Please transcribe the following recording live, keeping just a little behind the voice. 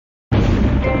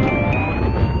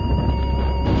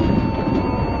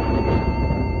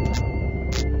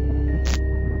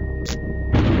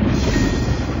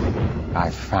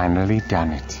finally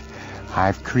done it.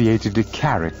 I've created a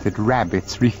carrot that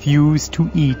rabbits refuse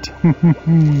to eat.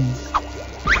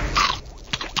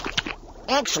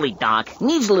 Actually, Doc,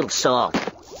 needs a little salt.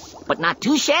 But not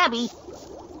too shabby.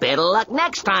 Better luck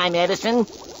next time, Edison.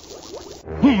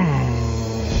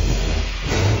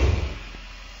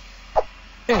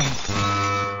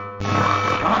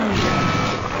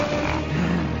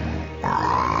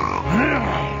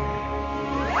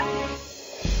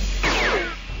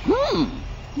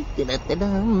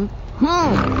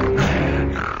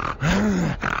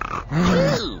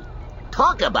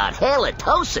 Talk about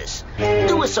halitosis.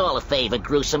 Do us all a favor,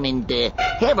 Gruesome, and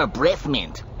have a breath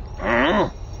mint.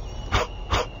 Ew.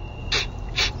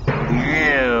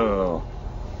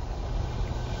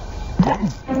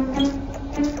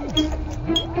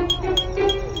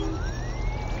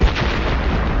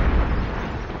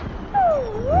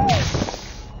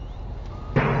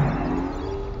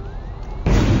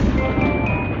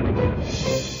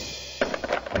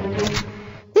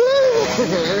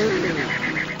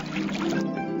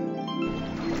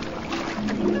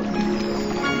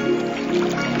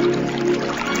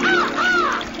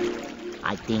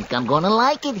 I think I'm gonna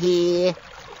like it here.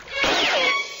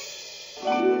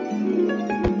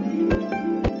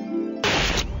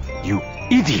 You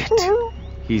idiot!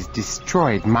 He's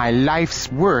destroyed my life's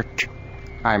work.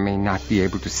 I may not be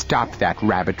able to stop that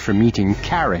rabbit from eating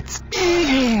carrots. But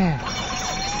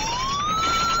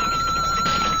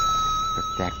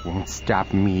that won't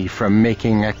stop me from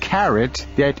making a carrot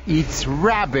that eats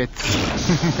rabbits.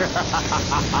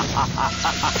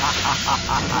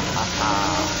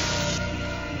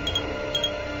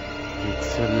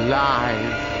 It's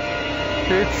alive.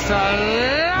 It's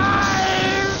alive!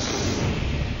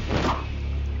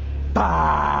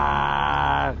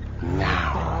 Bah!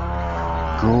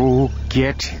 Now, go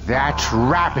get that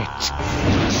rabbit.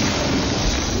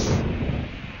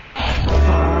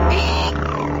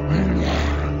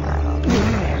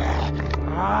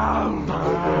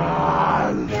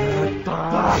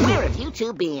 Where have you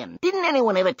two been? Didn't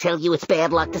anyone ever tell you it's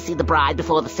bad luck to see the bride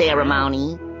before the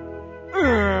ceremony?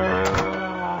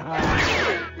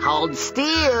 Hold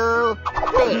still.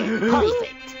 There,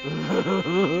 perfect.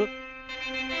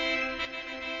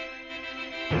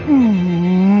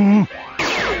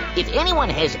 If anyone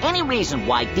has any reason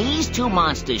why these two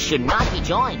monsters should not be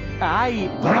joined... I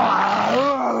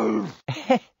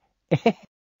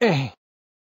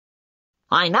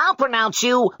now pronounce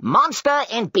you monster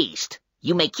and beast.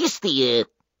 You may kiss the,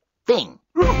 thing.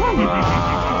 Ain't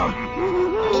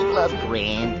love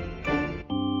grand?